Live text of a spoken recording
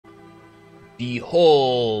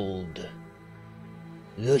Behold,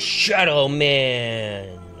 the Shadow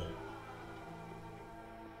Man.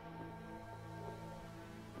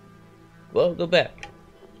 Welcome back.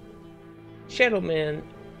 Shadow Man,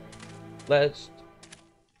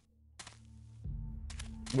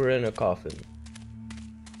 we're in a coffin.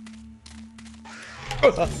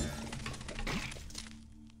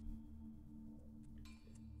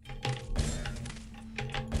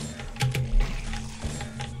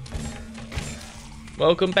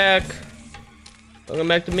 Welcome back. Welcome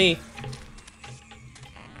back to me.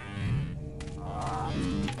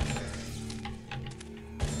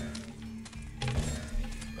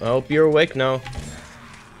 I hope you're awake now.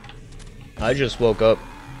 I just woke up.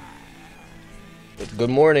 But good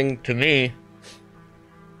morning to me.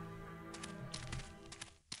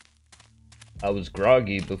 I was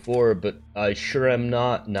groggy before, but I sure am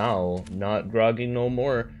not now. Not groggy no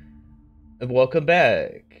more. And welcome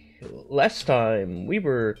back. Last time we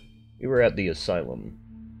were at the asylum.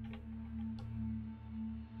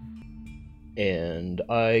 And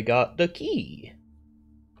I got the key.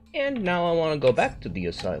 And now I want to go back to the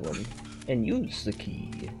asylum and use the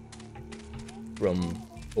key from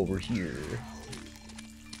over here.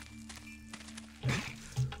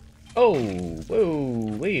 Oh,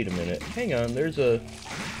 whoa, wait a minute. Hang on, there's a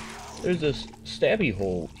stabby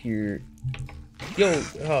hole here. Yo,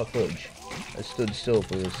 fudge. I stood still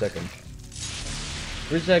for a second.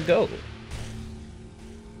 Where's that go?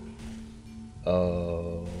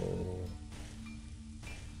 Oh.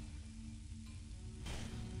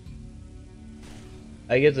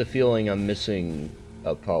 I get the feeling I'm missing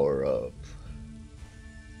a power-up.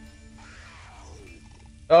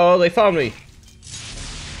 Oh, they found me!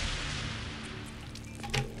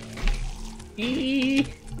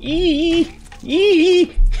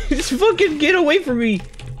 Just fucking get away from me!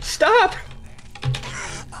 Stop!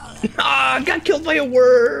 Ah, I got killed by a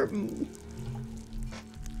worm!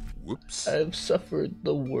 Whoops. I've suffered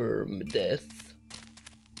the worm death.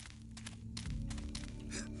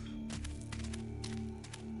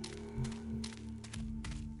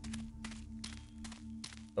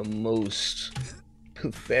 A most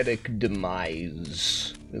pathetic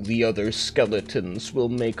demise. The other skeletons will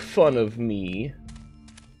make fun of me.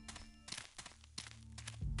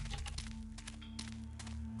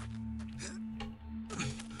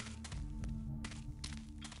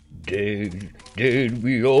 Did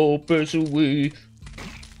we all pass away?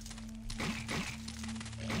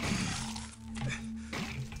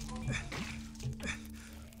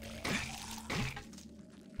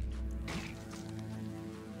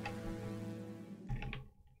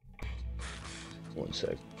 One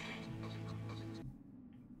sec.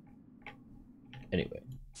 Anyway.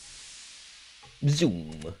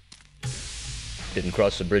 Zoom. Didn't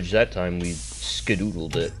cross the bridge that time, we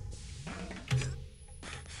skedoodled it.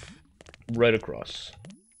 Right across.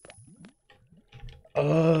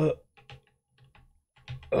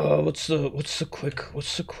 What's the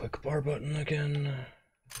quick bar button again?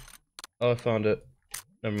 Oh, I found it.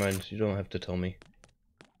 Never mind, you don't have to tell me.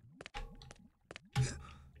 Let's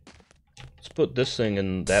put this thing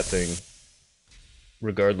in that thing,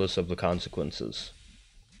 regardless of the consequences.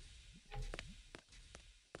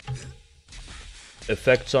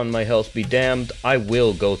 Effects on my health be damned, I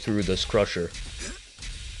will go through this crusher.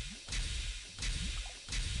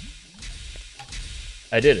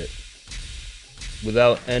 I did it.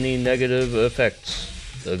 Without any negative effects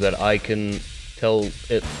that I can tell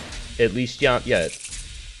it, at least yet.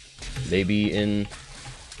 Maybe in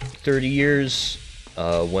 30 years,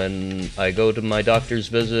 when I go to my doctor's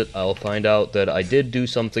visit, I'll find out that I did do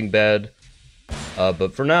something bad.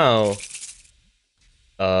 But for now,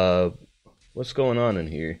 what's going on in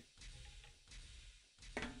here?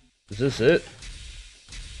 Is this it?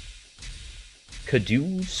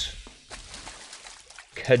 Caduces?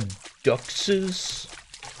 Caduxes?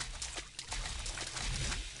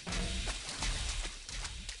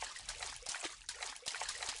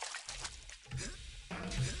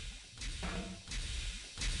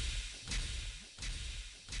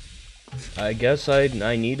 I guess I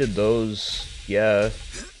needed those, yeah.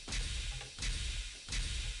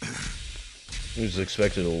 I was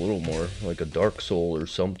expecting a little more, like a Dark Soul or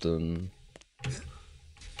something.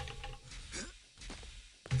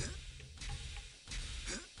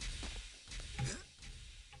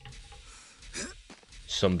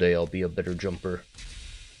 Someday I'll be a better jumper.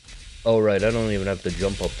 Oh right, I don't even have to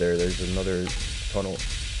jump up there, there's another tunnel.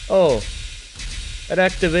 Oh! That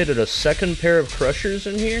activated a second pair of crushers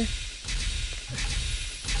in here?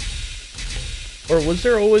 Or was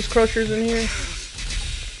there always crushers in here?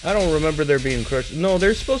 I don't remember there being crushers. No,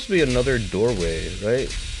 there's supposed to be another doorway,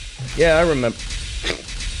 right? Yeah, I remember.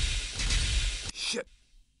 Shit.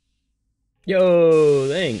 Yo,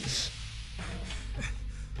 thanks.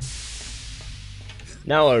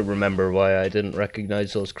 Now I remember why I didn't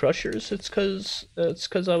recognize those crushers. It's cause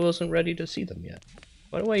I wasn't ready to see them yet.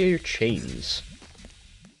 Why do I hear chains?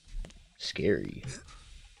 Scary.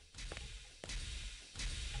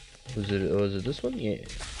 Was it this one? Yeah.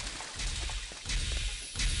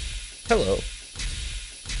 Hello.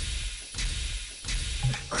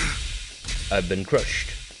 I've been crushed.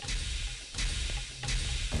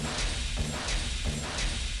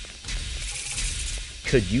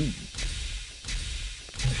 Could you?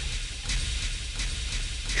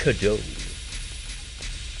 Kado.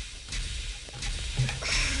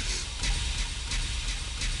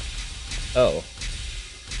 Oh.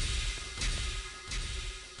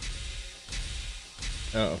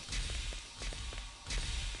 Oh.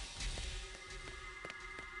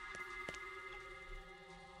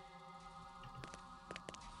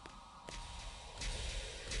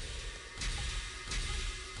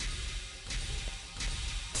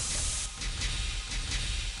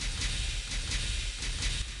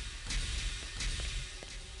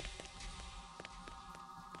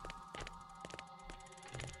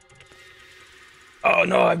 Oh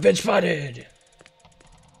no, I've been spotted!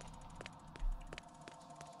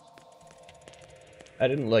 I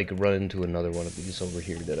didn't like run into another one of these over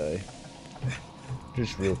here, did I?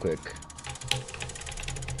 Just real quick.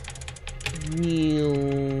 Yeah,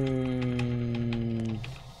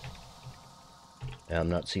 I'm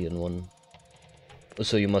not seeing one.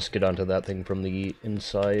 So you must get onto that thing from the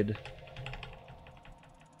inside.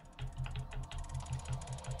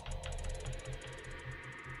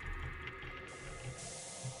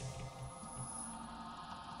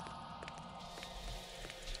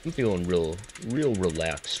 I'm feeling real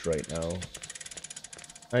relaxed right now.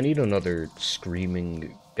 I need another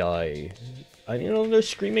screaming guy. I need another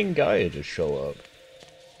screaming guy to show up.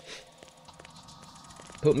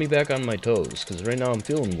 Put me back on my toes, because right now I'm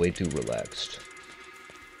feeling way too relaxed.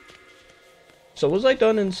 So was I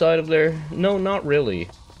done inside of there? No, not really.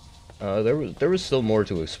 There was still more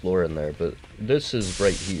to explore in there, but this is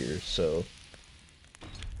right here, so...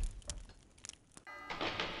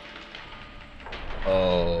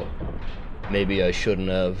 Oh, maybe I shouldn't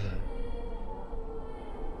have.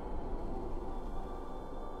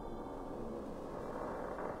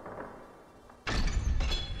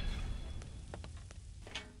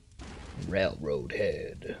 Railroad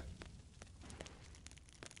head.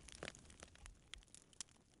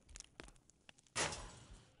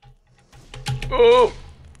 Oh!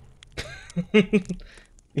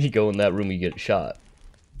 You go in that room, you get shot,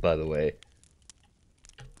 by the way.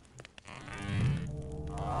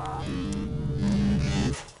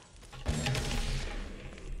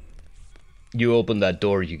 You open that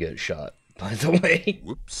door, you get shot, by the way.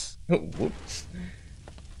 Whoops. Whoops.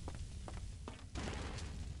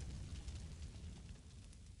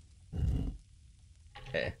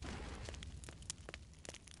 Okay.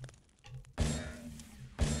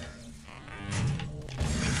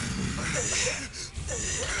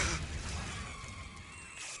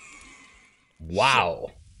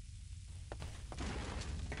 Wow.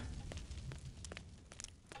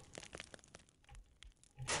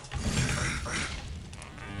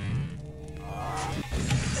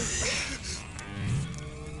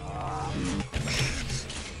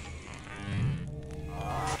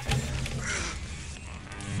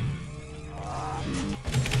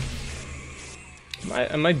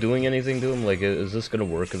 Am I doing anything to him? Like, is this gonna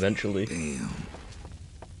work eventually?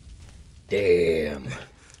 Damn.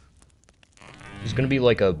 There's gonna be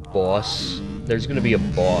like a boss. There's gonna be a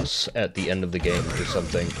boss at the end of the game or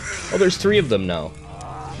something. Oh, there's 3 of them now.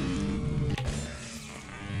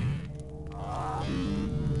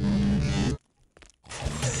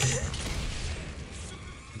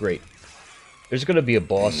 Great. There's gonna be a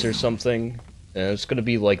boss or something, and it's gonna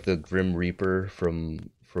be like the Grim Reaper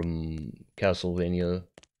from Castlevania,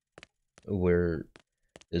 where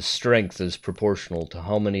his strength is proportional to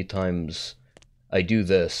how many times I do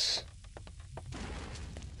this.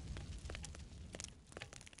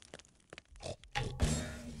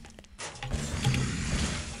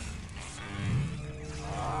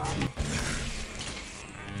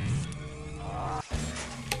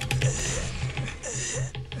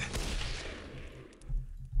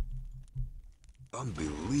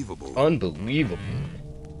 Unbelievable. Unbelievable.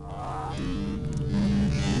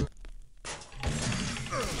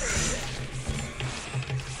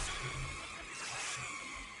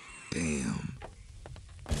 Damn.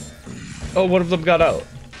 Oh, one of them got out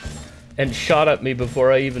and shot at me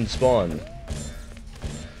before I even spawned.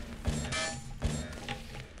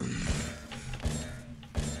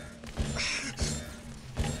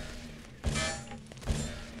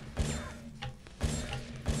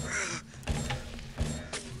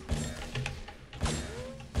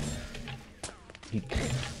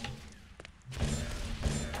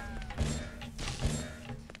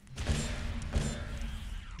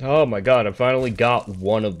 Oh my god, I finally got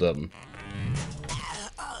one of them.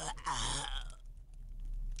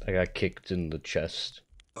 I got kicked in the chest.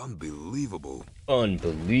 Unbelievable.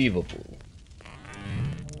 Unbelievable.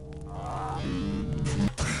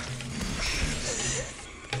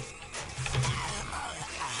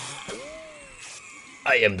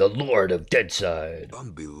 I am the Lord of Deadside.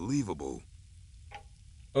 Unbelievable.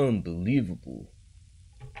 Unbelievable.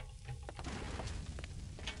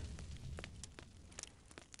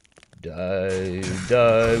 Die,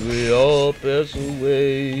 die, we all pass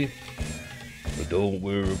away. But don't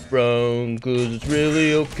wear a frown, cause it's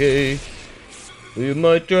really okay. You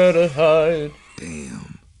might try to hide.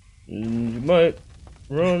 Damn. And you might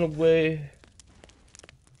run away.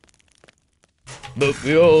 But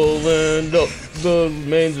we all end up the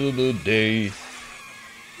remains of the day.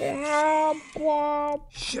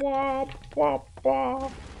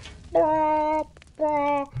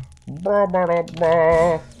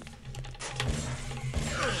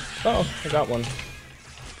 Oh, I got one.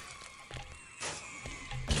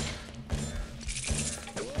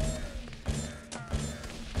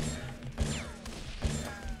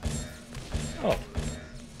 Oh.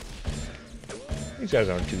 These guys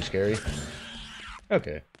aren't too scary.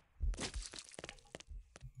 Okay.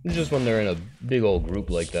 It's just when they're in a big old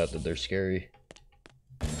group like that they're scary.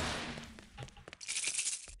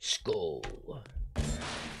 Skull.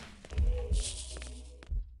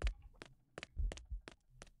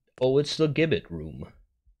 Oh, it's the gibbet room.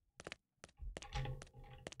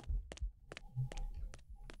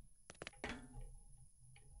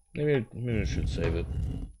 Maybe I should save it.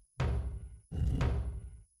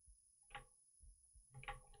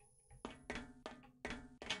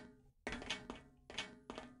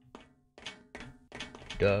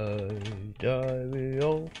 Die, die, we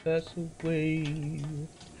all pass away.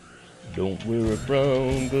 Don't wear a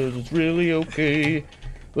frown, cause it's really okay.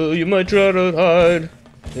 Well, you might try to hide,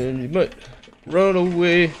 and you might run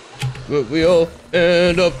away, but we all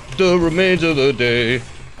end up the remains of the day.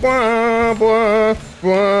 Blah, blah,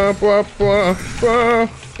 blah, blah, blah, blah,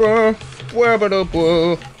 blah, blah, blah,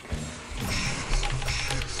 blah.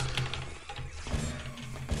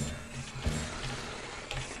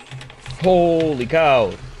 Holy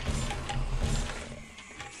cow.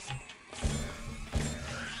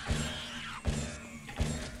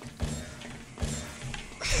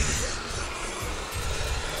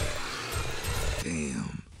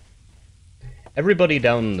 Damn. Everybody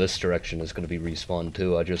down in this direction is going to be respawned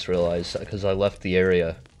too, I just realized, because I left the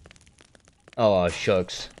area. Oh,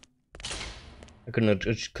 shucks. I couldn't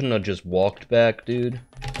have just walked back, dude.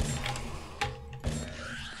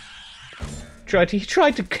 He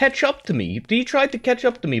tried to catch up to me. He tried to catch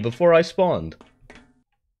up to me before I spawned.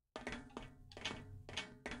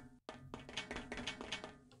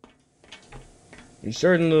 He's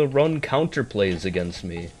starting to run counterplays against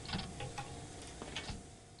me.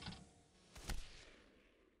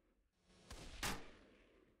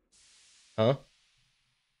 Huh?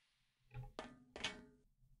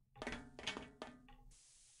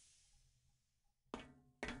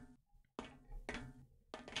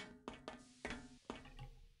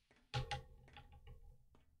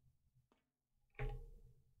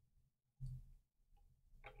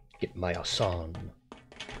 Get my Asan.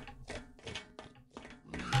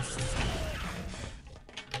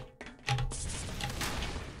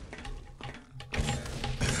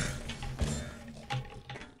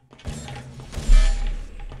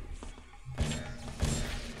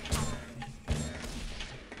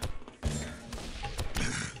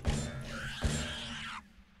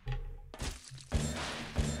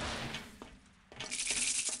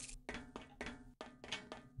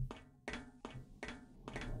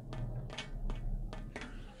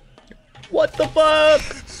 What the fuck?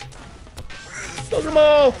 Those are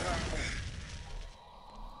all.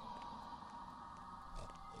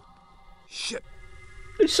 Shit.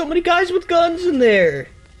 There's so many guys with guns in there.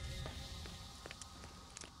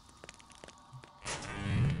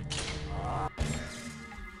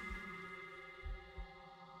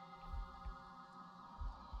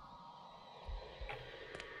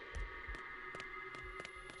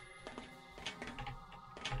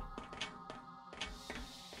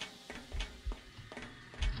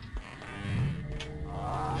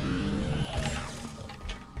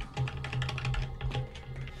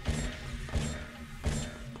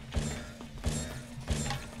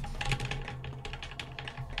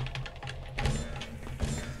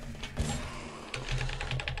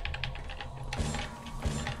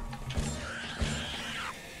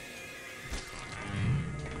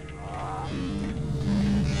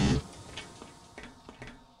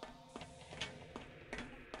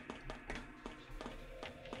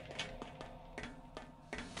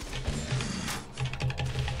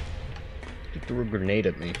 threw a grenade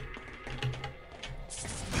at me.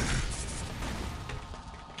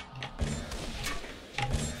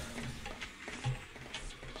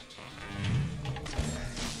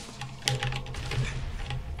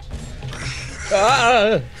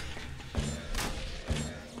 Ah!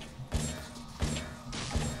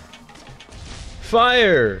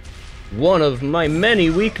 Fire! One of my many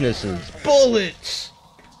weaknesses. Bullets!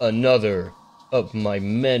 Another of my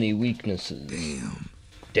many weaknesses. Damn.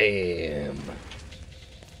 Damn.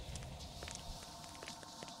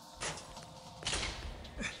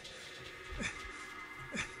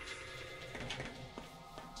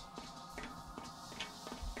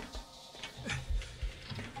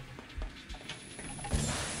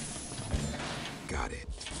 Got it.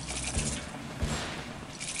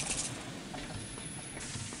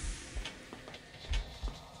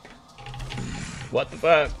 What the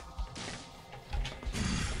fuck?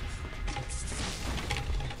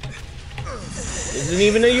 This isn't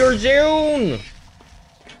even in your zone!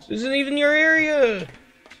 This isn't even your area!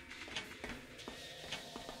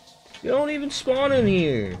 You don't even spawn in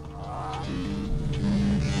here!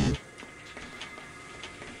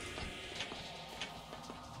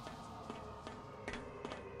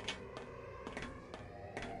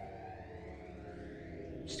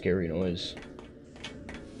 Scary noise.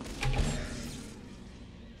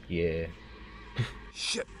 Yeah.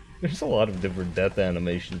 Shit. There's a lot of different death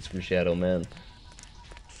animations for Shadow Man.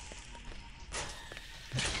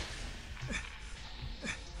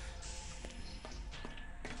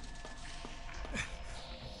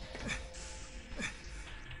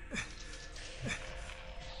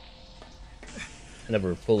 I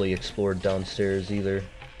never fully explored downstairs either.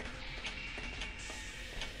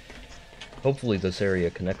 Hopefully this area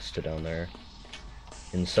connects to down there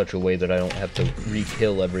in such a way that I don't have to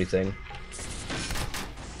re-kill everything.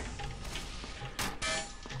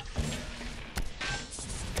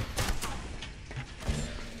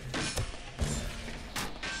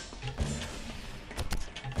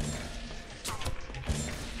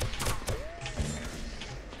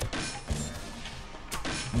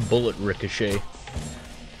 Bullet ricochet.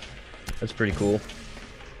 That's pretty cool.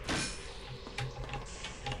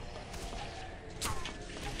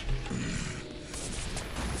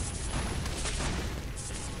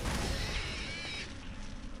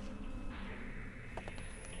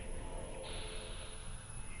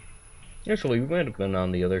 Actually, we might have been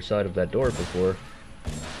on the other side of that door before.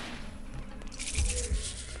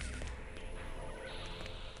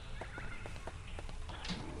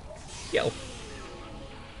 Yo!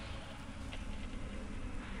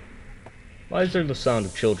 Why is there the sound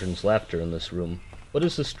of children's laughter in this room? What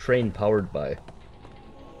is this train powered by?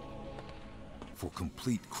 For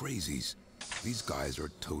complete crazies, these guys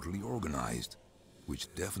are totally organized,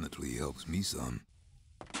 which definitely helps me some.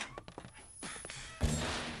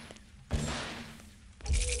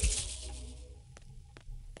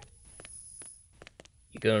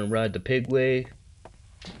 You gonna ride the pigway?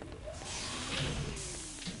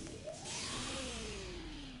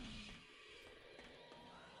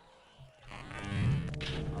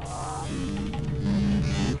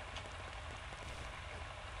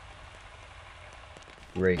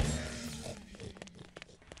 Great.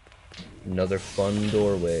 Another fun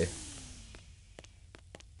doorway.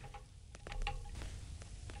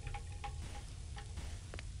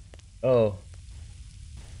 Oh.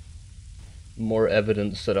 More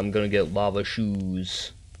evidence that I'm gonna get lava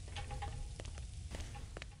shoes.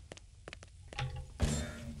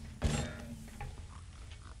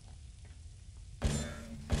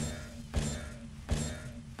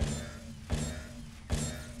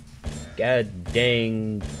 God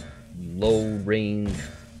dang low range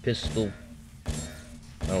pistol.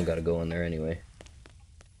 I don't gotta go in there anyway.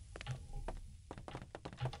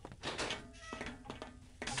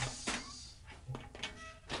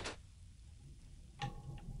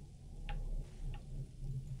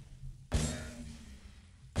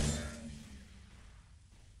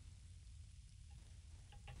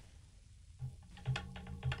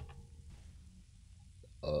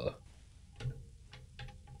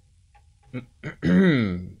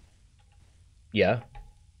 Yeah.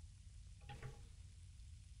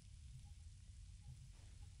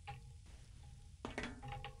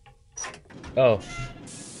 Oh.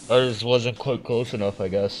 I just wasn't quite close enough, I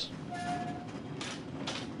guess.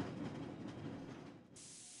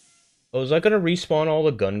 Oh, is that gonna respawn all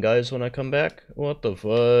the gun guys when I come back? What the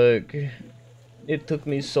fuck? It took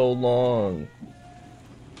me so long.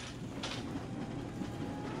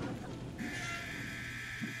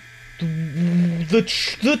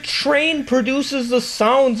 The train produces the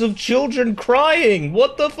sounds of children crying!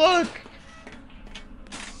 What the fuck?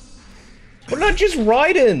 We're not just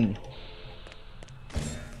riding!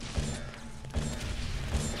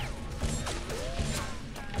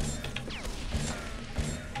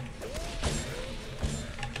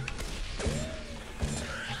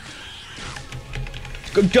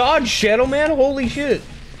 Go dodge, Shadow Man! Holy shit!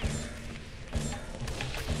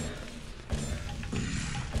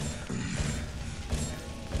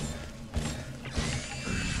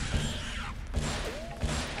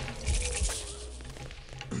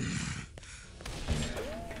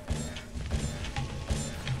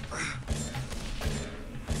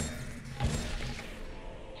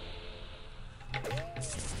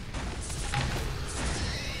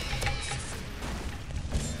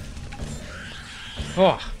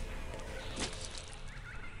 Oh.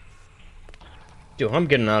 Dude, I'm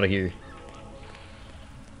getting out of here.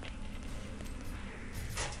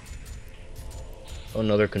 Oh,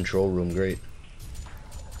 another control room, great.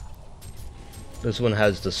 This one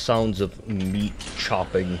has the sounds of meat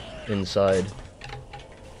chopping inside.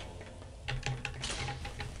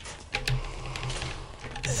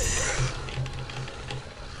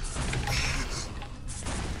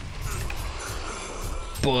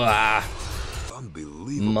 Blah.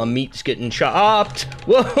 My meat's getting chopped.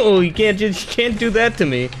 Whoa, you can't do that to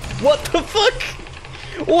me. What the fuck?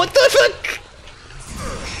 What the fuck?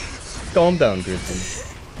 Calm down, Critsy.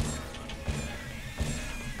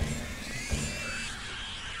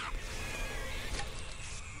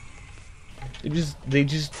 They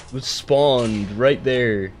just spawned right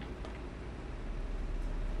there.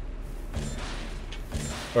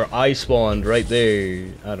 Or I spawned right there.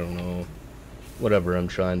 I don't know. Whatever I'm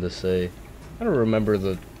trying to say. I don't remember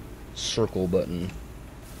the circle button.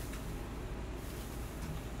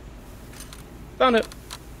 Found it.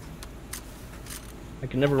 I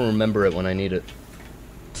can never remember it when I need it.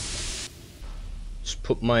 Just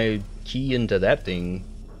put my key into that thing.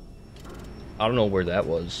 I don't know where that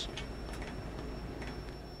was.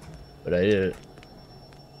 But I did it.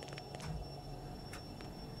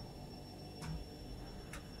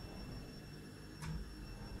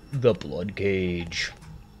 The blood cage.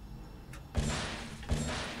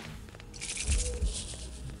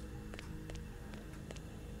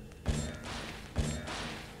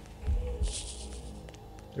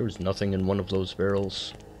 There was nothing in one of those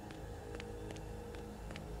barrels.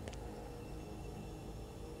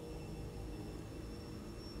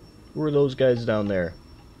 Who are those guys down there?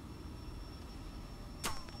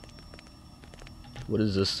 What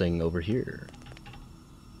is this thing over here?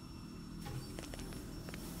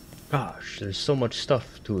 Gosh, there's so much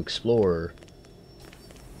stuff to explore.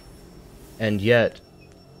 And yet,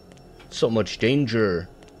 so much danger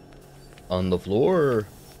on the floor.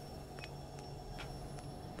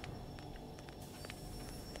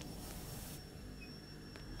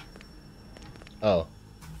 Oh,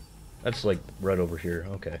 that's like right over here.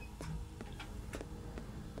 Okay.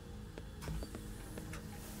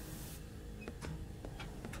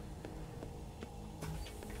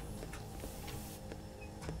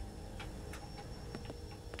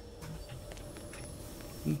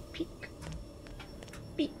 Peek.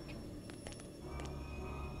 Peek.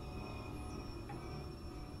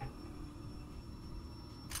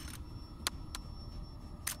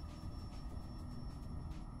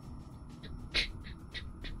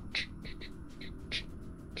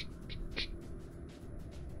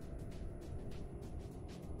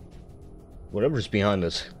 Whatever's behind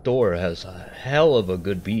this door has a hell of a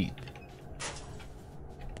good beat.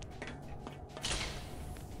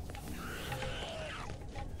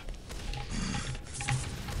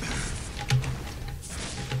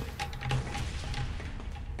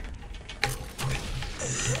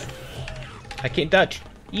 I can't dodge.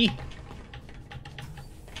 Eee.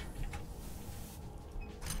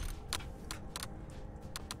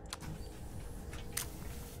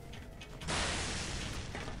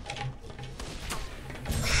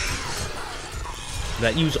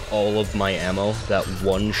 That used all of my ammo, that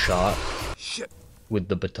one shot. Shit. With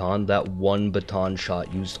the baton, that one baton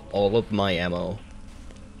shot used all of my ammo.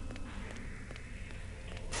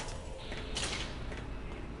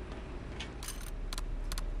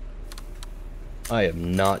 I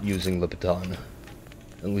am not using the baton.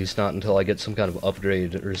 At least not until I get some kind of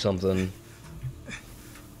upgrade or something.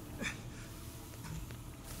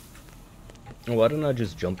 Why don't I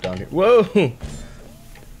just jump down here? Whoa!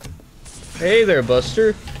 Hey there,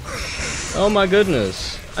 Buster. Oh my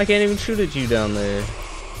goodness. I can't even shoot at you down there.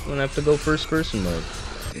 I'm gonna have to go first person mode.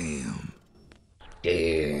 Damn.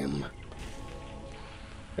 Damn.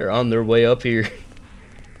 They're on their way up here.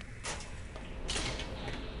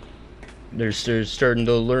 They're starting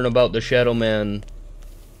to learn about the Shadow Man.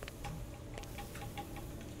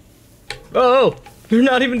 Oh! They're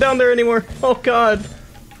not even down there anymore! Oh god!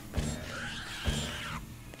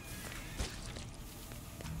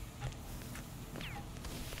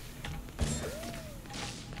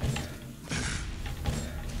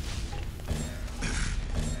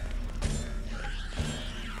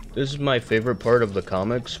 This is my favorite part of the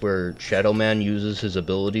comics, where Shadow Man uses his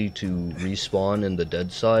ability to respawn in the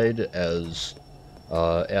dead side as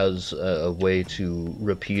a way to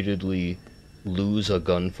repeatedly lose a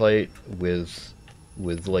gunfight with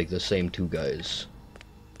like the same two guys.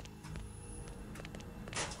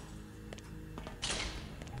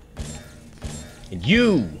 And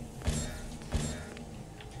you!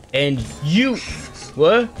 And you!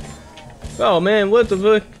 What? Oh man, what the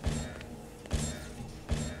fuck?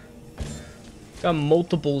 Got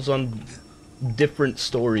multiples on different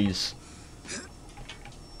stories.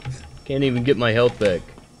 Can't even get my health back.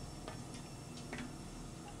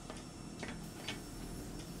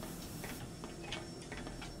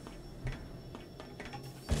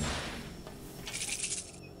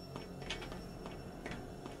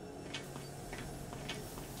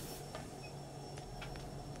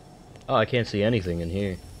 Oh, I can't see anything in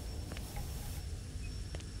here.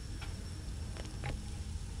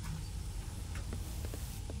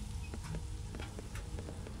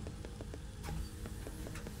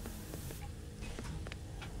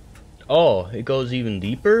 Oh, it goes even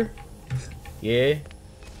deeper? Yeah.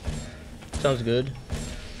 Sounds good.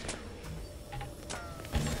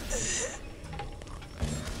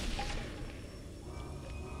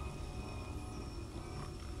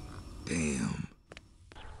 Damn.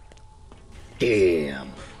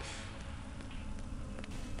 Damn.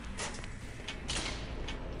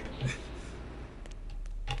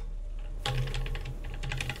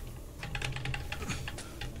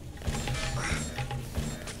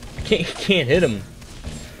 Can't hit him.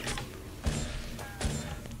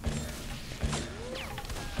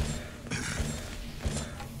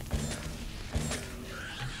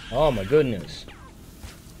 Oh my goodness.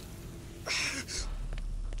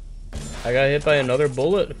 I got hit by another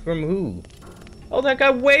bullet from who? Oh, that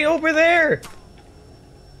guy way over there!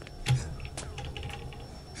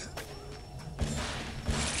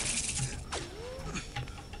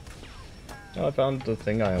 Oh, I found the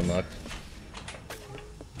thing I unlocked.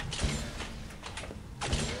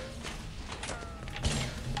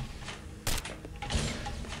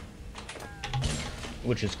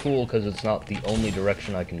 Which is cool, because it's not the only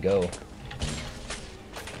direction I can go.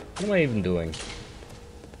 What am I even doing?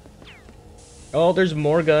 Oh, there's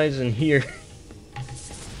more guys in here.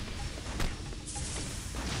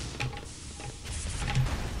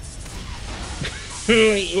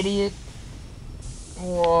 Idiot.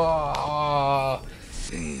 Whoa.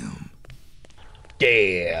 Damn.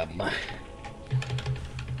 Damn.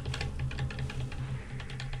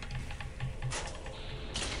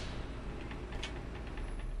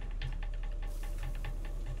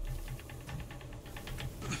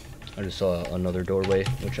 I just saw another doorway,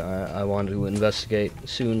 which I want to investigate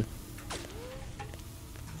soon.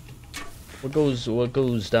 What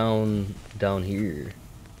goes down here?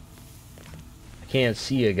 I can't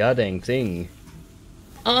see a goddamn thing.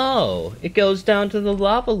 Oh, it goes down to the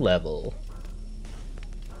lava level.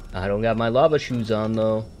 I don't got my lava shoes on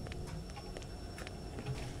though.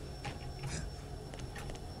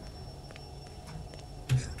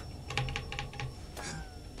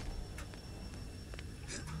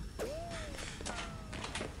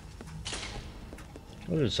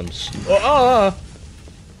 What is some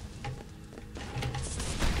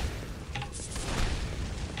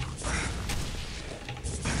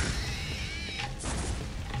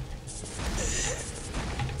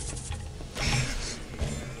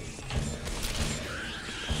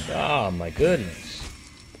Oh my goodness.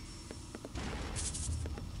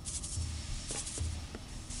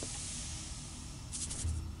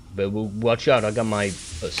 But watch out, I got my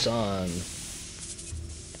Hassan.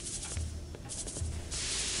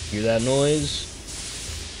 Hear that noise?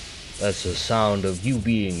 That's the sound of you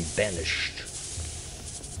being banished.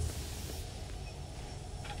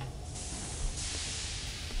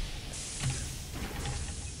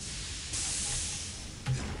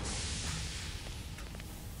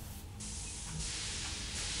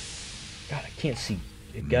 God, I can't see.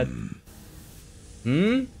 It got...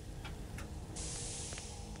 Hmm?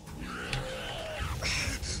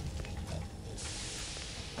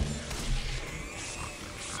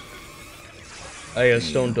 I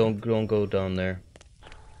guess don't go down there.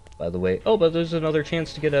 By the way. Oh, but there's another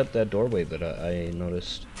chance to get at that doorway that I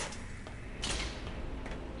noticed.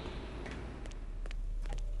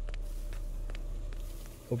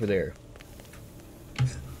 Over there.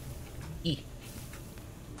 E.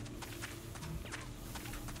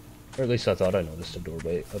 Or at least I thought I noticed a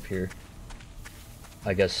doorway up here.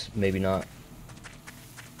 I guess maybe not.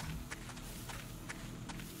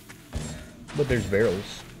 But there's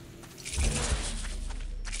barrels.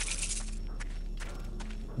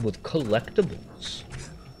 With collectibles.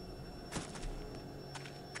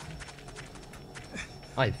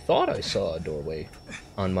 I thought I saw a doorway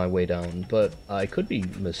on my way down, but I could be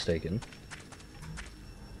mistaken.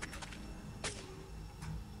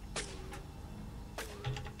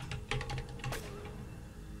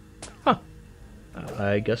 Huh.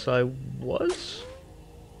 I guess I was?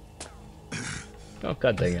 Oh,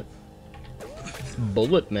 god dang it.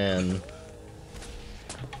 Bullet Man.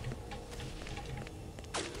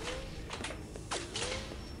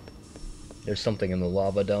 There's something in the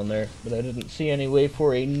lava down there, but I didn't see any way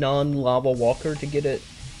for a non-lava walker to get it.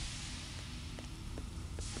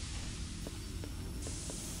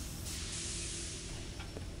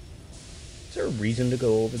 Is there a reason to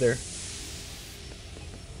go over there?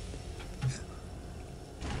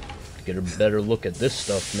 To get a better look at this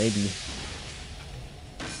stuff, maybe.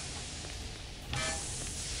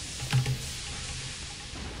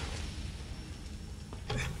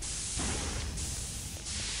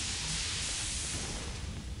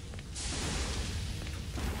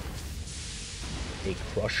 A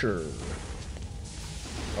crusher.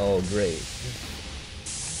 Oh, great.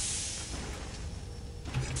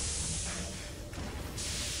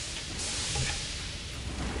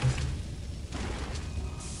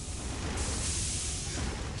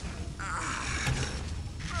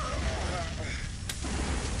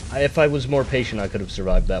 If I was more patient, I could have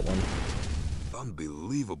survived that one.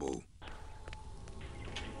 Unbelievable.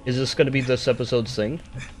 Is this going to be this episode's thing?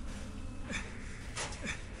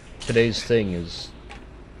 Today's thing is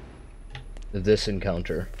this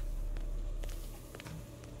encounter.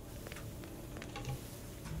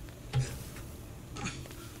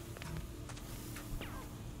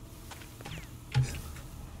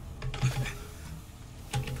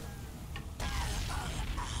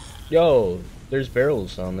 Yo, there's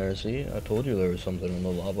barrels down there, see? I told you there was something in the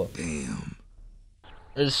lava. Damn.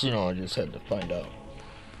 It's, you know, I just had to find out.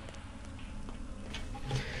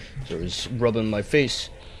 So I was rubbing my face.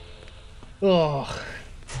 Oh.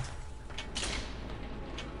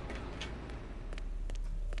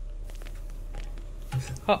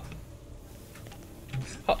 Hop.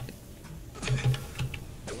 Hop.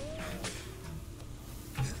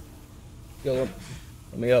 Yo,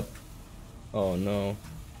 let me up. Oh no.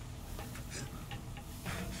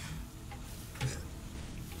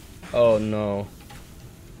 Oh no.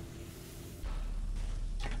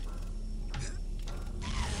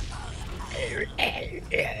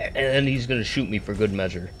 And then he's gonna shoot me for good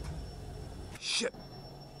measure. Shit.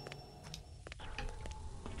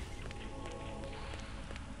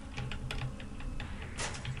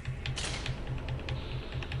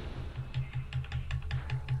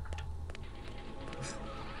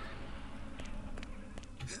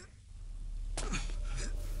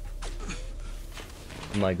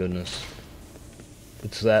 My goodness.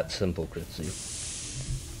 It's that simple, Critsy.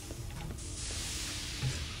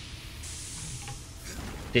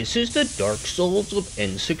 This is the Dark Souls of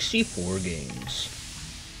N64 games.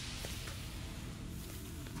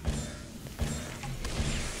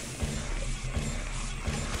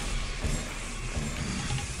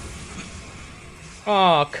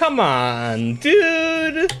 Aw, come on,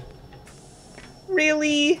 dude!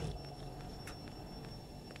 Really?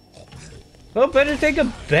 Well, better take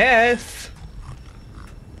a bath.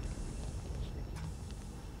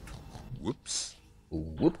 Whoops.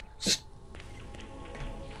 Whoops.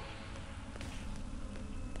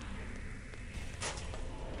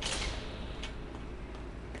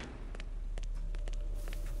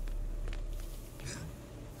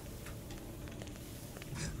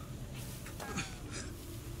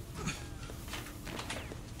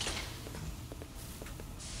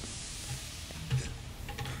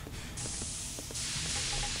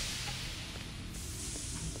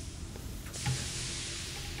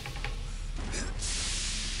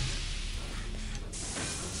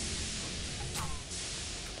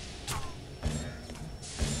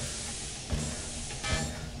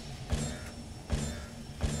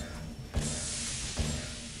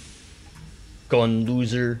 Gun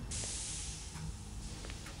loser.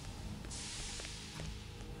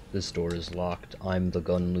 This door is locked. I'm the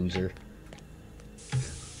gun loser.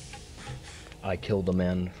 I killed a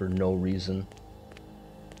man for no reason.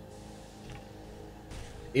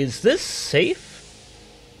 Is this safe?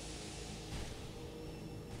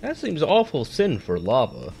 That seems awful thin for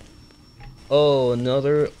lava. Oh,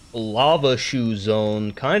 another lava shoe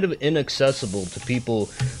zone, kind of inaccessible to people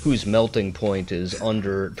whose melting point is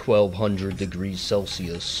under 1200 degrees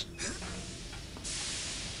Celsius.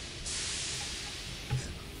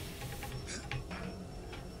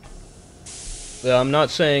 Yeah, I'm not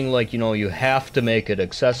saying, like, you know, you have to make it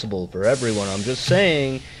accessible for everyone. I'm just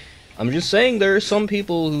saying there are some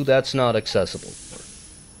people who that's not accessible for.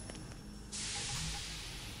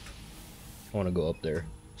 I want to go up there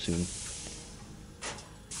soon.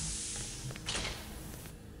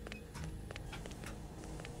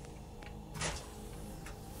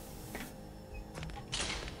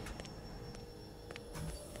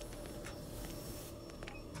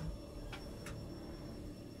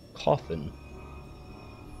 Coffin.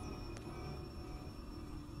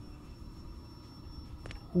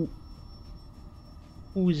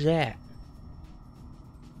 Who's that?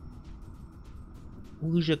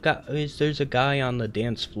 Who's a guy? There's a guy on the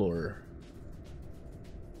dance floor.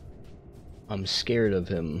 I'm scared of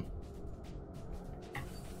him.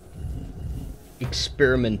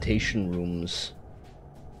 Experimentation rooms.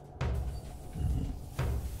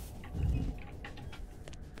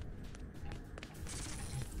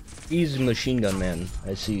 He's Machine Gun Man,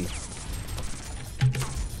 I see.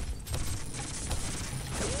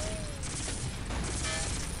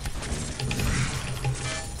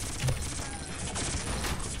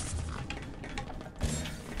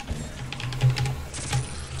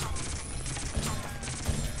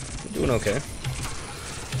 Doing okay.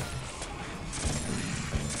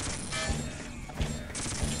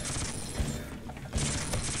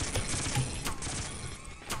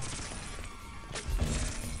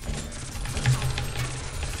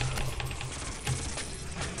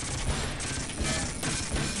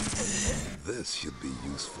 This should be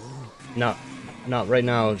useful. Not right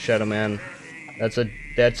now, Shadow Man. That's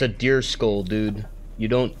a deer skull, dude. You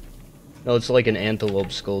don't. No, it's like an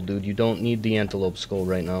antelope skull, dude. You don't need the antelope skull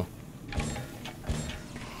right now.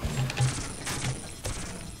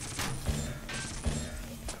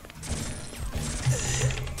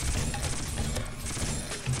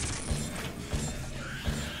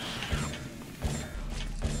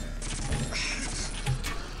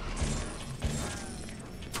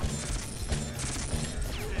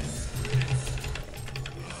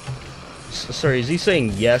 Sorry, is he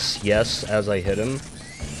saying yes, yes as I hit him?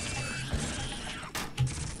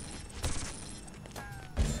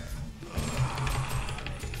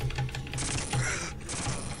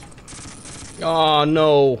 Oh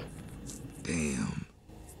no.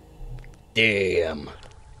 Damn.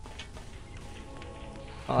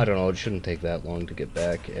 I don't know, it shouldn't take that long to get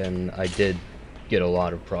back, and I did get a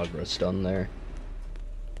lot of progress done there.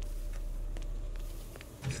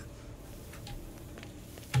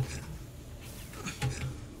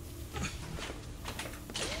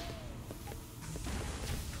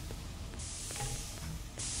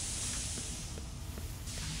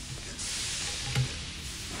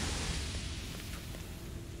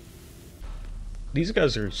 These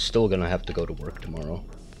guys are still gonna have to go to work tomorrow.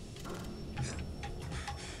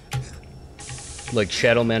 Like,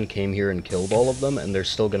 Shadow Man came here and killed all of them, and they're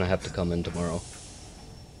still gonna have to come in tomorrow.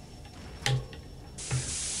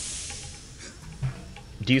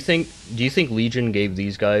 Do you think Legion gave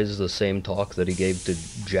these guys the same talk that he gave to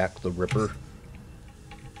Jack the Ripper?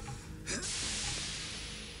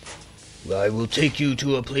 I will take you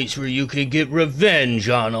to a place where you can get revenge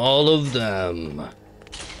on all of them.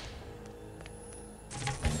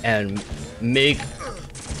 And make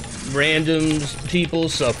random people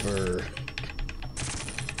suffer.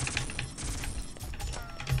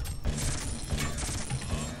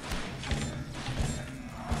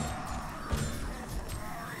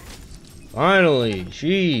 Finally,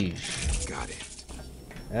 sheesh. Got it.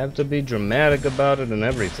 I have to be dramatic about it and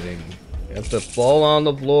everything. You have to fall on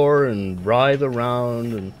the floor and writhe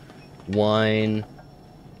around and whine.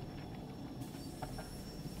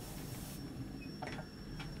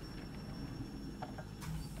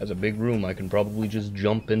 That's a big room I can probably just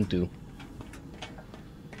jump into.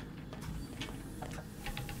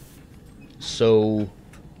 So,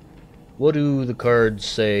 what do the cards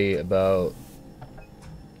say about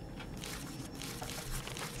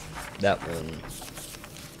that one?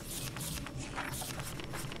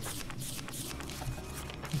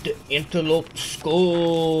 The antelope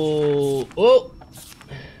skull! Oh!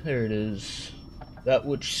 There it is. That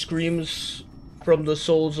which screams from the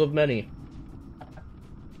souls of many.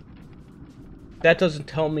 That doesn't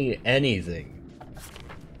tell me anything.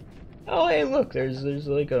 Oh, hey, look, there's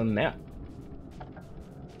like a map.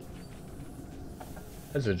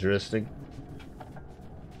 That's interesting.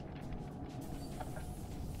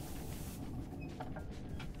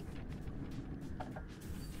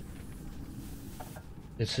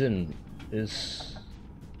 It's in... Is...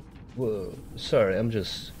 Whoa, sorry, I'm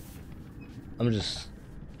just...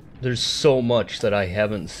 There's so much that I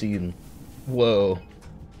haven't seen. Whoa.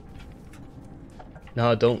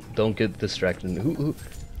 Nah, don't get distracted. Who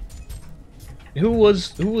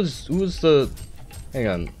was the... Hang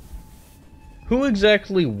on. Who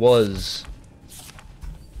exactly was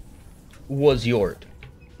Yort?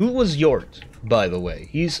 Who was Yort, by the way?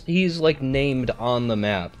 He's like named on the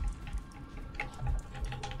map.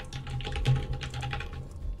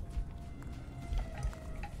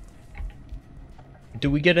 Do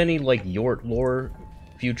we get any like Yort lore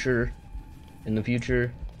in the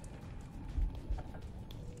future?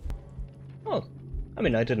 Oh, I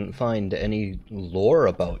mean, I didn't find any lore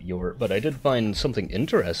about Yort, but I did find something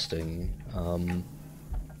interesting.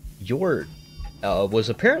 Yort was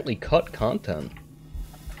apparently cut content.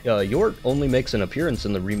 Yort only makes an appearance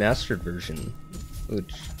in the remastered version,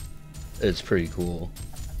 which is pretty cool.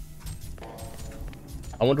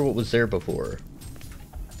 I wonder what was there before.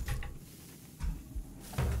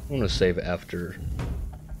 I want to save after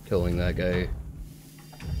killing that guy.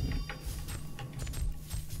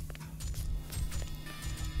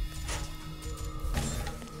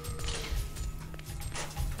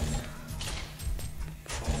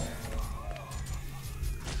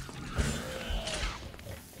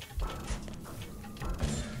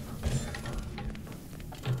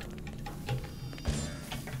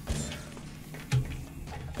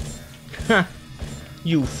 Ha!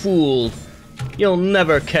 You fool! You'll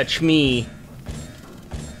never catch me!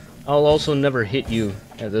 I'll also never hit you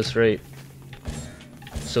at this rate.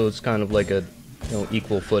 So it's kind of like a, you know,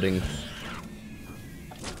 equal footing.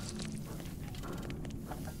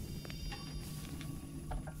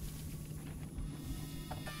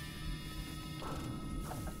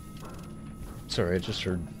 Sorry, I just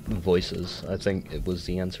heard voices. I think it was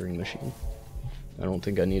the answering machine. I don't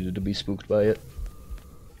think I needed to be spooked by it.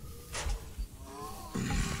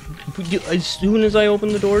 As soon as I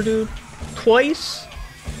open the door, dude? Twice?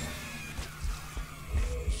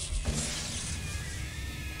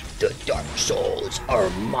 The Dark Souls are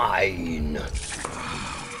mine! The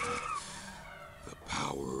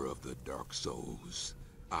power of the Dark Souls.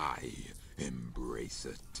 I embrace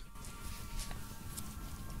it.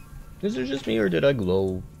 Is it just me, or did I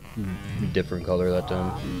glow different color that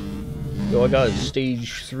time? Yo, I got a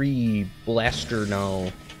stage 3 blaster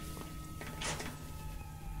now.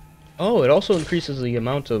 Oh, it also increases the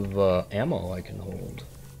amount of ammo I can hold,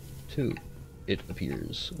 too. It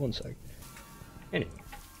appears. One sec. Anyway.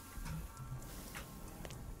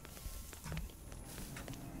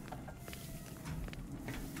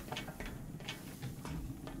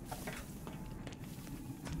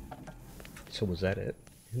 So was that it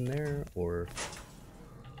in there, or...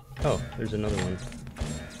 Oh, there's another one.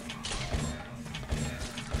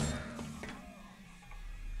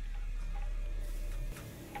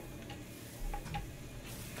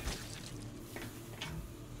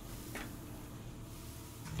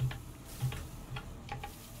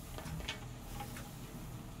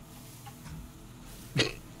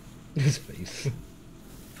 His face.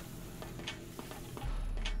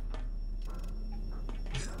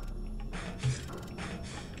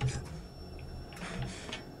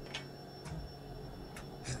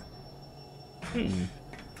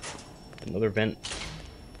 Another vent.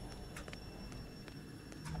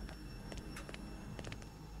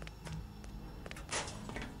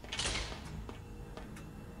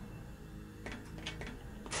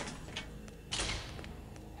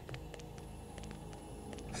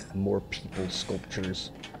 More people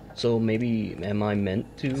sculptures. So maybe, am I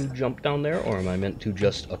meant to jump down there, or am I meant to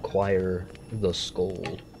just acquire the skull?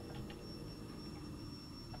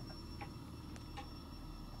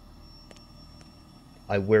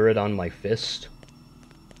 I wear it on my fist.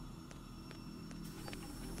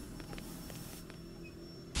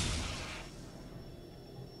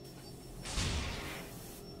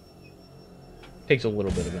 Takes a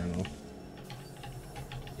little bit of ammo.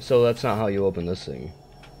 So that's not how you open this thing.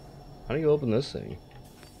 How do you open this thing?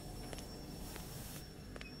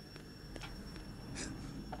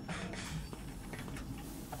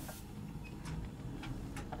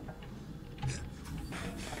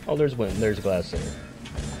 Oh, there's wind. There's glass there.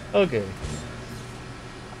 Okay.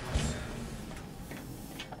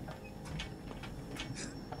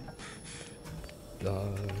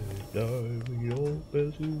 Die, we all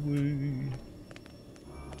pass away.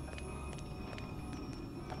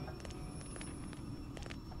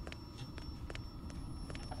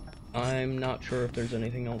 I'm not sure if there's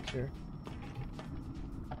anything else here.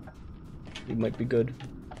 We might be good.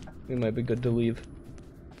 We might be good to leave.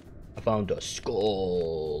 I found a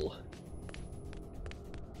skull.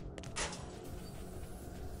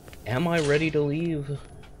 am I ready to leave?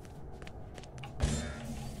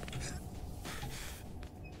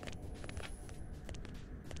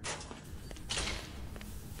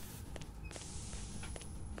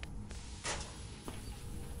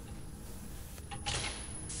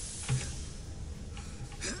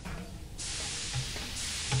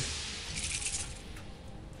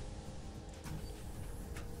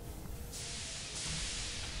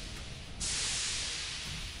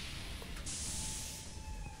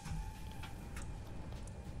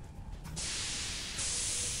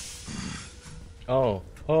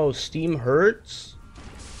 Oh, Steam hurts?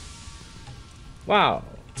 Wow.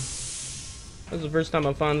 That's the first time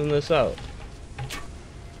I'm finding this out.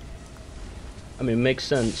 I mean, it makes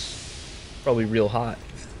sense. Probably real hot.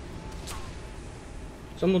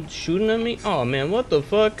 Someone shooting at me? Oh man, what the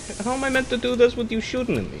fuck? How am I meant to do this with you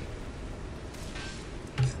shooting at me?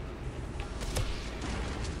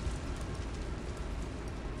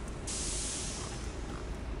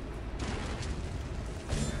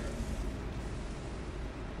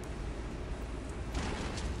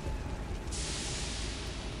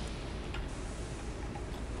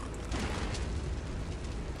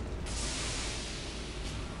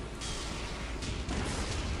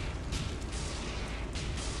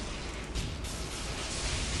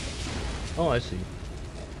 Oh, I see.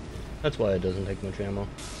 That's why it doesn't take much ammo.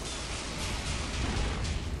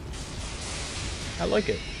 I like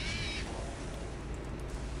it.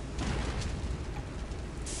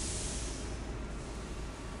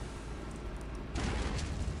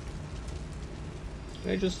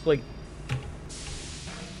 Can I just, like...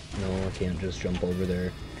 No, I can't just jump over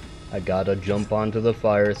there. I gotta jump onto the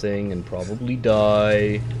fire thing and probably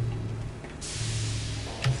die.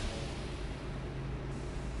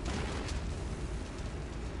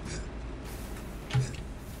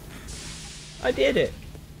 I did it!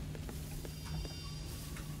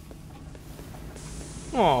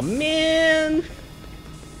 Aw, man!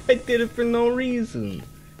 I did it for no reason.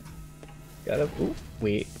 Gotta... Ooh,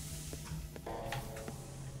 wait.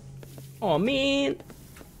 Aw, man!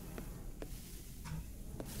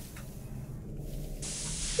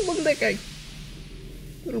 Look at that guy!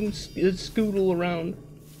 Let him scootle around.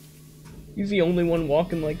 He's the only one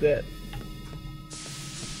walking like that.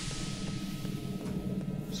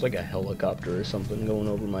 It's like a helicopter or something going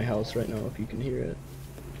over my house right now, if you can hear it.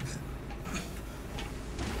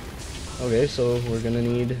 Okay, so we're gonna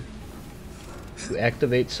need to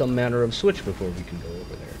activate some manner of switch before we can go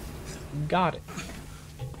over there. Got it.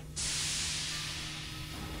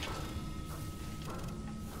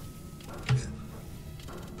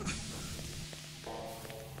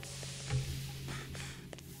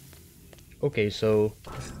 Okay, so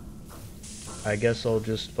I guess I'll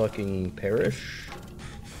just fucking perish.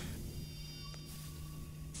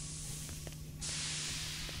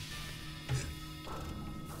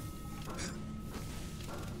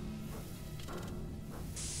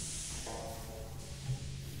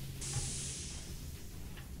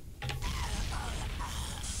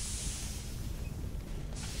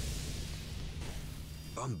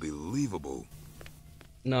 Unbelievable.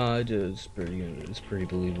 Nah, it's pretty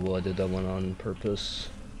believable. I did that one on purpose.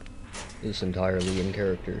 It's entirely in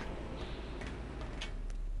character.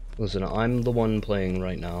 Listen, I'm the one playing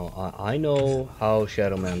right now. I know how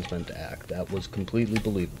Shadow Man's meant to act. That was completely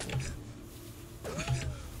believable.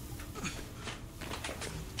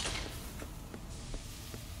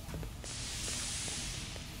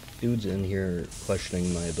 Dude's in here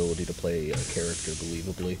questioning my ability to play a character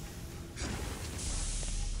believably.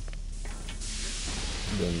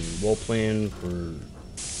 Been role playing for,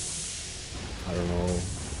 I don't know,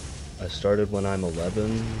 I started when I'm 11,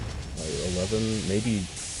 or 11, maybe,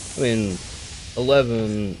 I mean,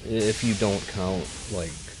 11 if you don't count,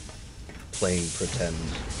 like, playing pretend.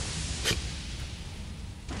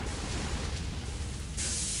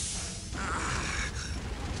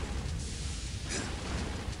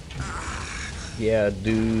 Yeah,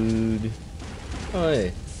 dude. Oh,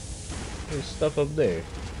 hey, there's stuff up there.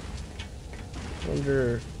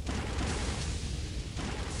 Wonder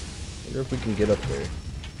if we can get up there.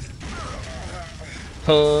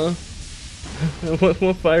 Huh?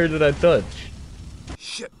 What fire did I touch?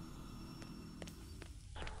 Shit.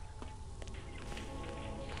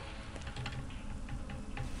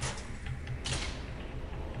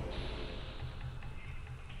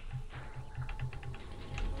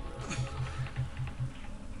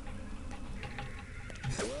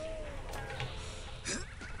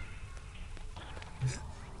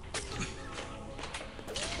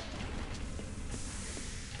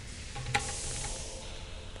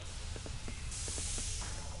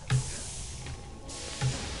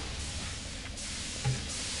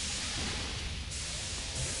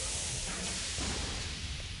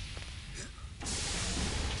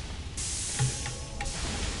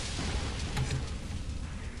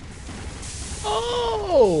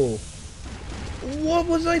 No! What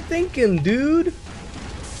was I thinking, dude?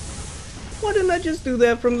 Why didn't I just do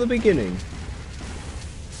that from the beginning?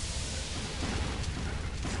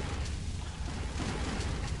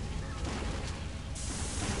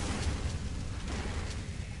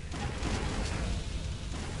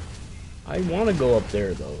 I want to go up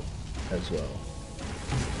there, though, as well.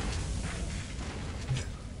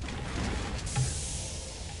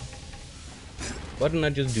 Why didn't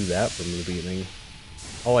I just do that from the beginning?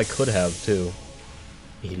 Oh, I could have, too.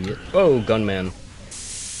 Idiot. Oh, gunman.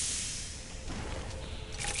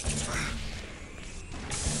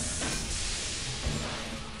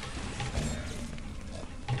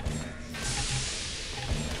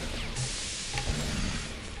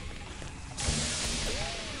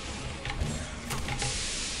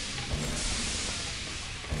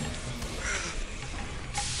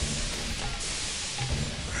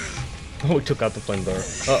 Oh, we took out the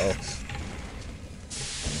flamethrower. Uh-oh.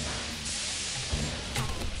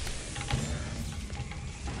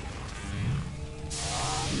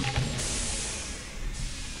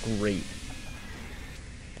 Great.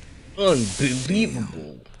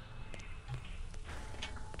 Unbelievable.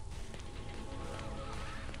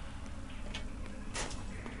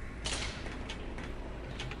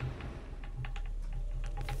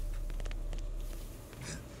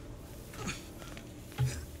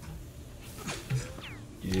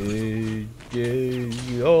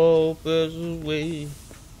 Yeah, all passes away.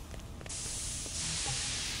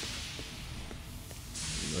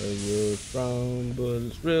 I was wrong, but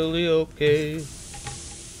it's really okay.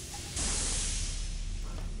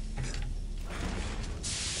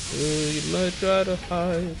 You might try to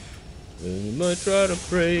hide, and you might try to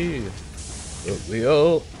pray, but we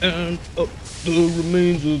all end up the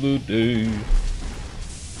remains of the day.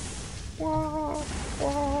 Wah,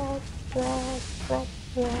 wah, wah, wah,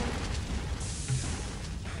 wah.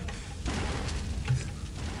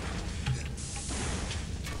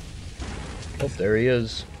 Oh, there he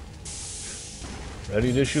is.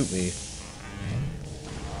 Ready to shoot me.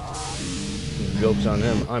 The joke's on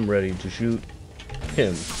him. I'm ready to shoot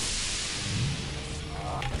him.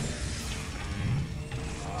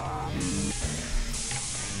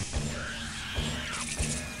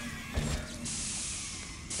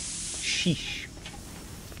 Sheesh.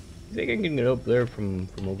 You think I can get up there from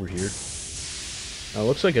over here? Now, it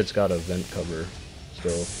looks like it's got a vent cover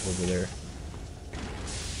still over there.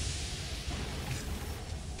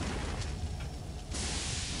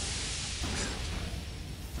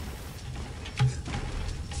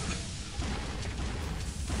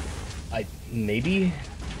 Maybe?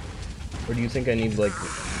 Or do you think I need, like...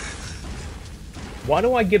 Why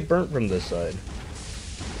do I get burnt from this side?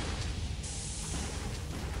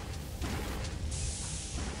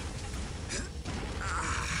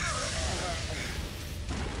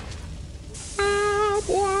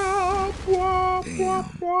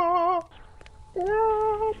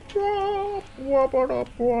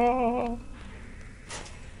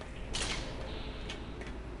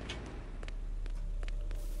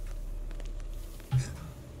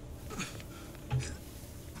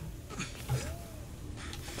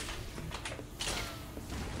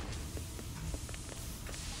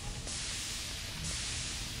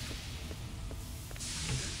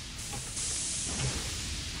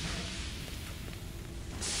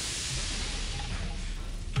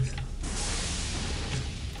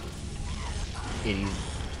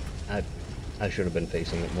 I should have been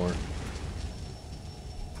facing it more.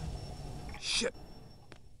 Shit.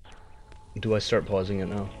 Do I start pausing it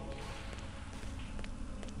now?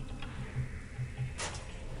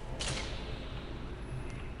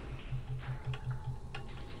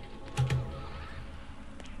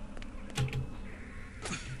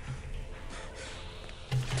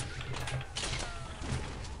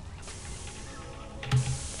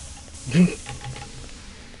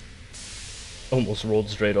 Almost rolled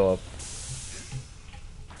straight off.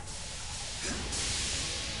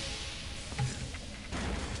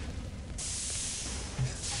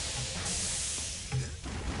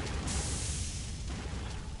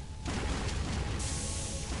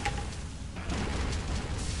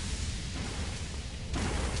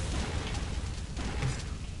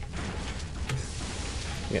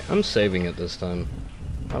 Yeah, I'm saving it this time.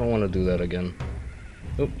 I don't want to do that again.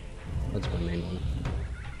 Oop, that's my main one.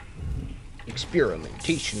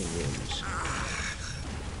 Experimentation rooms.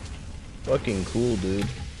 Fucking cool, dude.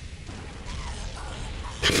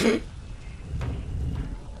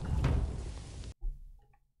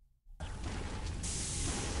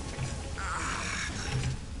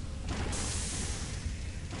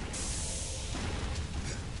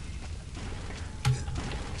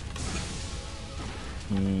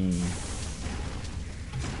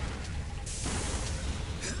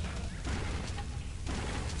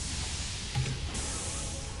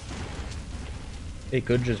 It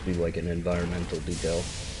could just be like an environmental detail.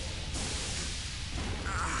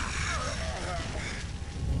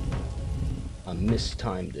 I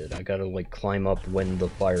mistimed it. I gotta like climb up when the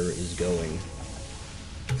fire is going.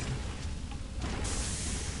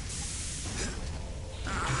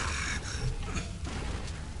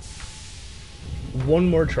 One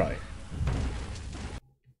more try.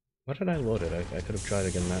 Why did I load it? I could have tried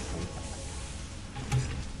again that time.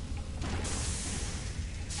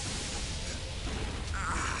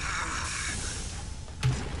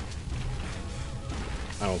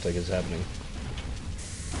 I don't think it's happening.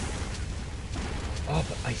 Oh,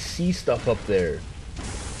 but I see stuff up there.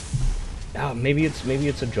 Ah, maybe it's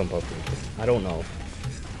a jump up route. I don't know.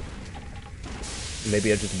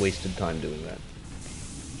 Maybe I just wasted time doing that.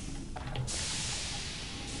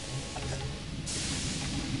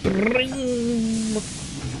 Oh,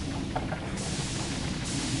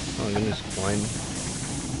 I'm gonna just climb.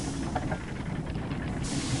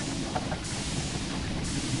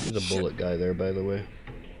 There's a bullet guy there, by the way.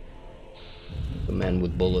 The man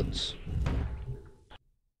with bullets.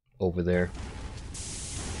 Over there.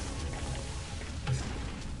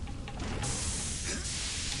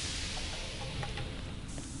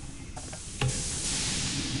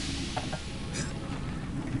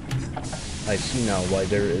 I see now why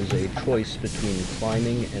there is a choice between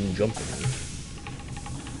climbing and jumping.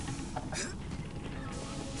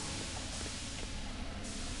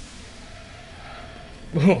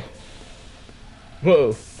 Whoa!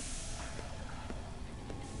 Whoa!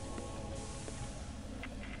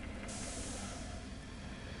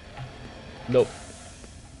 Nope.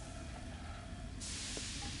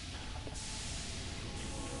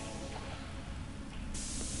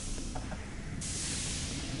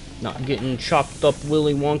 Not getting chopped up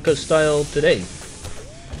Willy Wonka style today.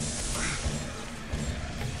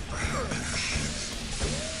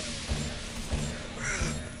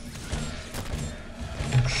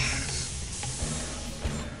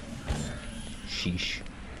 Sheesh.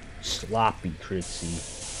 Sloppy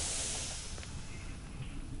Critsy.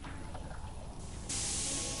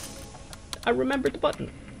 I remembered the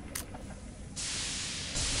button.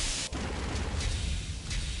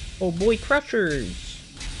 Oh boy, Crushers!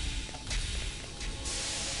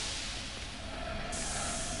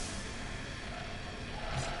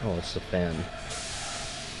 Oh, it's the fan.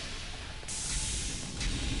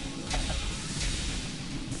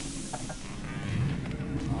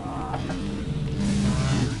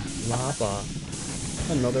 Lava.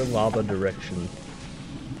 Another lava direction.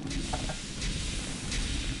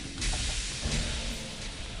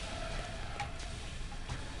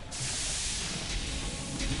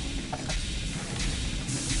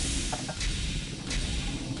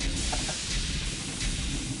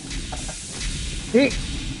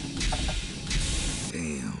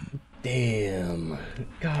 Damn.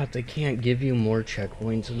 God, they can't give you more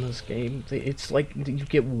checkpoints in this game. It's like you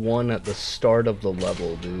get one at the start of the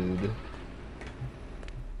level, dude.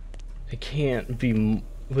 It can't be...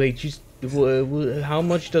 Wait, just... How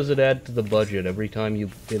much does it add to the budget every time you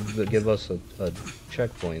give us a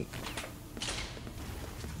checkpoint?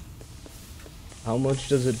 How much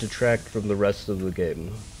does it detract from the rest of the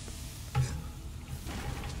game?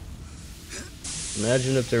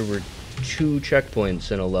 Imagine if there were 2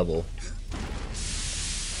 checkpoints in a level.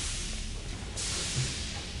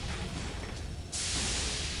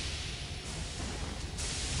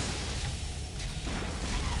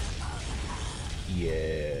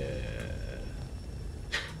 Yeah.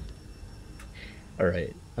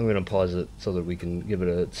 Alright, I'm gonna pause it so that we can give it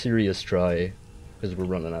a serious try, because we're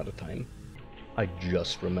running out of time. I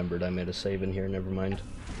just remembered I made a save in here, never mind.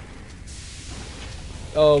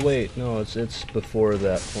 Oh wait, no, it's before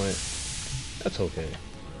that point. That's okay.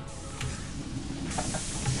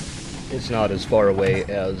 It's not as far away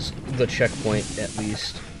as the checkpoint, at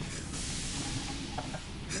least.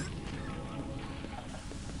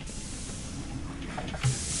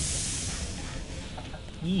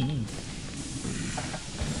 Yee.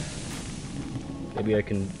 Maybe I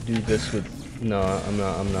can do this with... No, I'm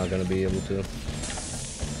not gonna be able to.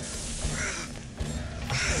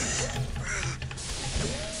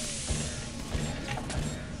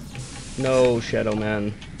 No, Shadow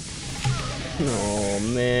Man. Oh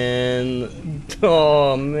man.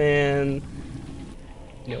 Oh man.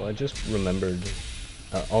 Yo, I just remembered.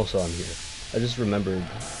 Also, I'm here. I just remembered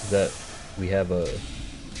that we have a.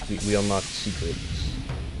 We unlocked secrets,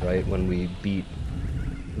 right? When we beat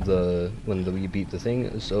the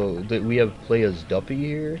thing. So we have play as Duppy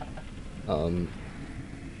here.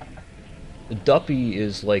 Duppy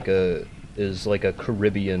is like a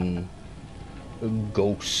Caribbean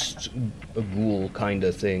ghost, a ghoul kind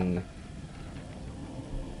of thing.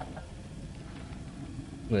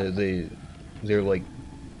 They're like.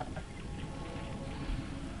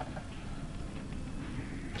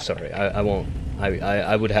 Sorry, I won't.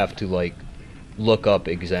 I would have to like look up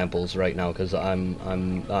examples right now because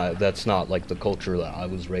that's not like the culture that I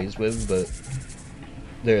was raised with, but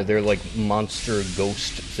they're like monster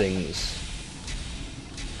ghost things.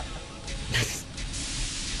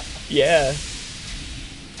 Yeah,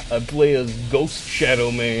 I play as Ghost Shadow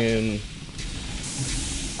Man.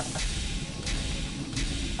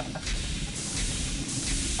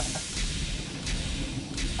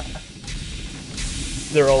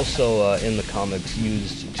 They're also in the comics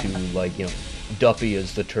used to like, you know, Duppy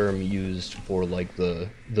is the term used for like the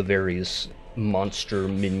various monster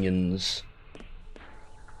minions.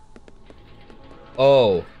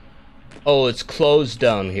 Oh, it's closed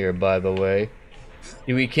down here, by the way.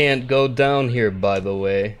 We can't go down here, by the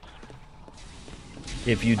way.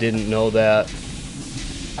 If you didn't know that,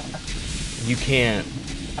 you can't.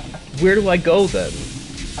 Where do I go then?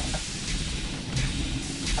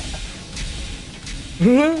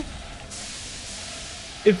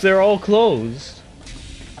 If they're all closed.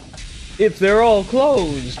 If they're all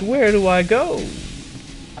closed, where do I go?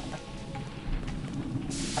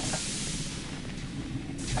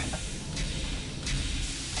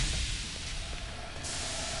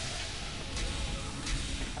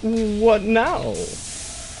 What now?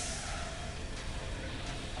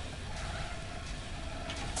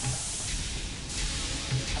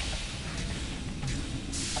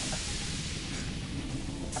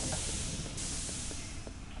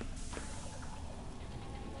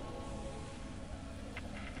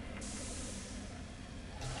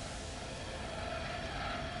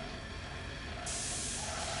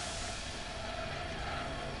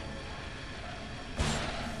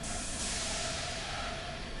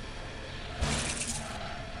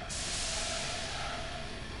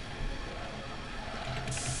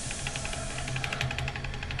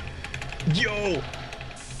 Yo!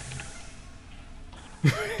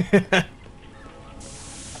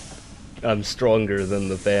 I'm stronger than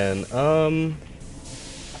the fan.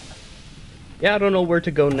 Yeah, I don't know where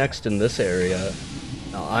to go next in this area.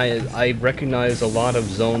 I recognize a lot of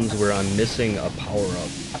zones where I'm missing a power-up.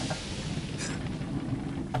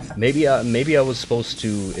 Maybe I was supposed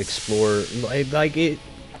to explore like it.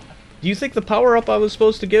 Do you think the power-up I was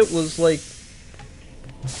supposed to get was like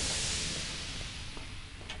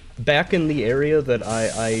back in the area that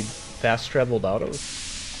I fast traveled out of?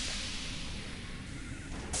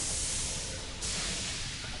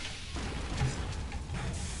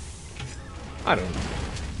 I don't know.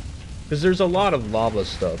 Because there's a lot of lava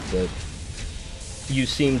stuff that you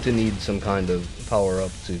seem to need some kind of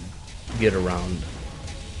power-up to get around.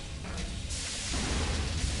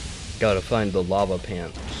 Gotta find the lava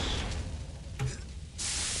pants.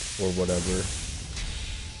 Or whatever.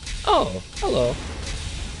 Oh, hello.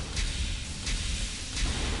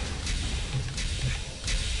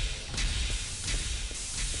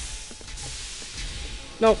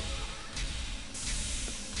 Nope.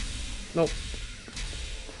 Nope.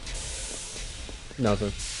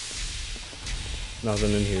 Nothing.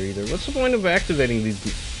 Nothing in here either. What's the point of activating these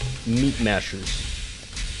meat mashers?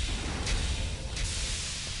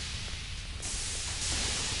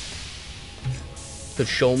 To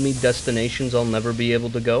show me destinations I'll never be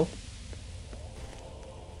able to go?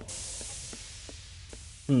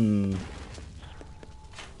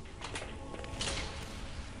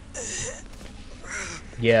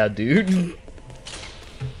 Yeah, dude.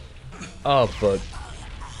 Oh, but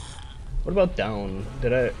what about down?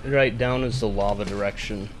 Did I write down as the lava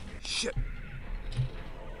direction? Shit.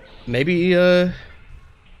 Maybe,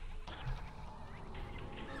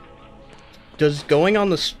 does going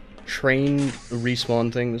on this train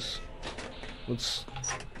respawn things? Let's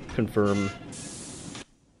confirm.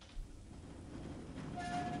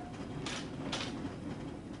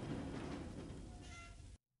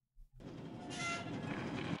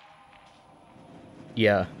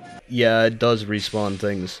 Yeah. Yeah, it does respawn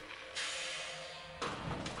things.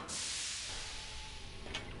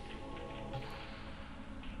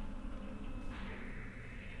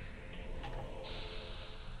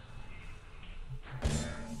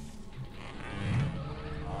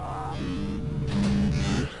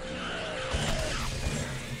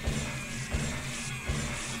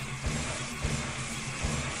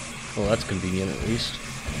 Well, that's convenient at least.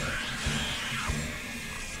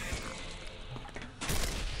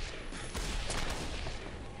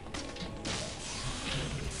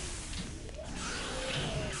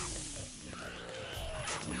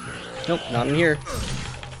 Nope, not in here.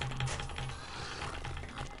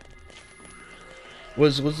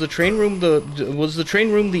 Was the train room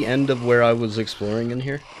the end of where I was exploring in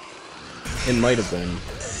here? It might have been.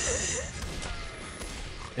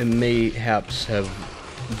 It mayhaps have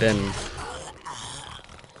been.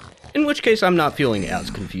 In which case, I'm not feeling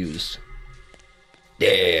as confused.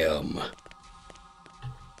 Damn.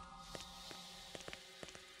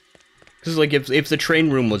 Because, like, if the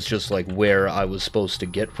train room was just, like, where I was supposed to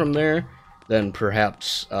get from there, then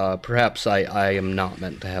perhaps I am not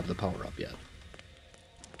meant to have the power-up yet.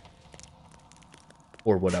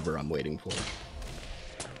 Or whatever I'm waiting for.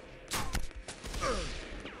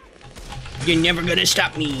 You're never gonna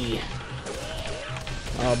stop me!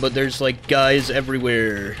 But there's, like, guys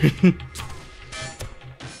everywhere.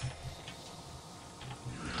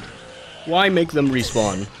 Why make them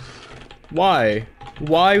respawn? Why?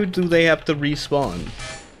 Why do they have to respawn?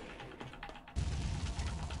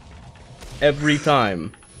 Every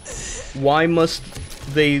time. Why must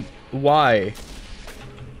they... Why?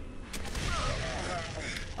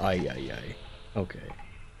 Ay. Okay.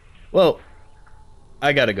 Well,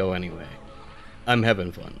 I gotta go anyway. I'm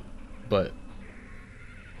having fun, but...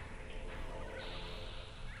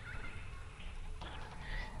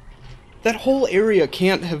 That whole area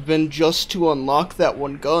can't have been just to unlock that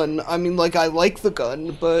one gun. I mean, like, I like the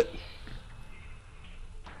gun, but...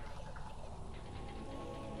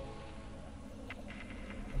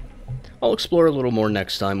 I'll explore a little more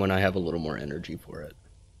next time when I have a little more energy for it.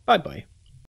 Bye-bye.